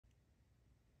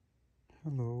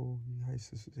Hello, guys,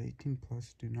 this is 18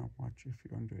 plus. Do not watch if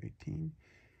you're under 18.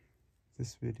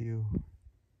 This video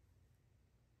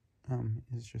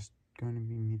is just going to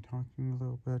be me talking a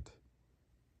little bit,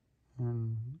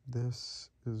 and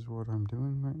this is what I'm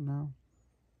doing right now.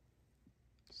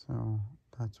 So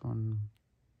that's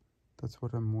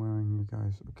what I'm wearing, you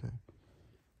guys. Okay,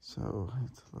 so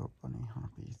it's a little bunny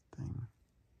hoppy thing.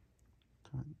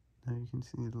 So there you can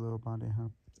see the little body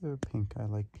hop. They're pink. I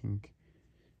like pink.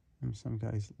 And some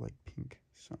guys like pink,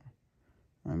 so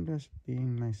I'm just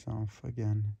being myself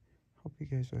again. Hope you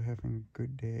guys are having a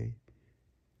good day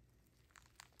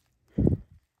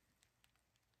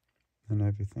and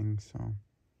everything. So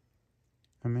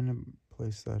I'm in a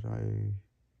place that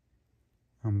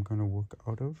I'm gonna work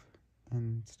out of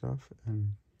and stuff,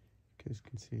 and you guys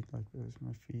can see, like, there's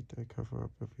my feet. I cover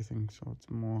up everything so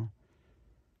it's more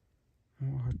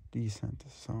decent.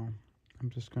 So I'm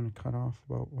just gonna cut off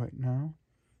about right now.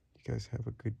 You guys have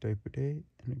a good DAIper day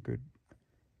and a good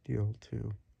deal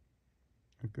too.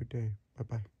 A good day. Bye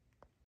bye.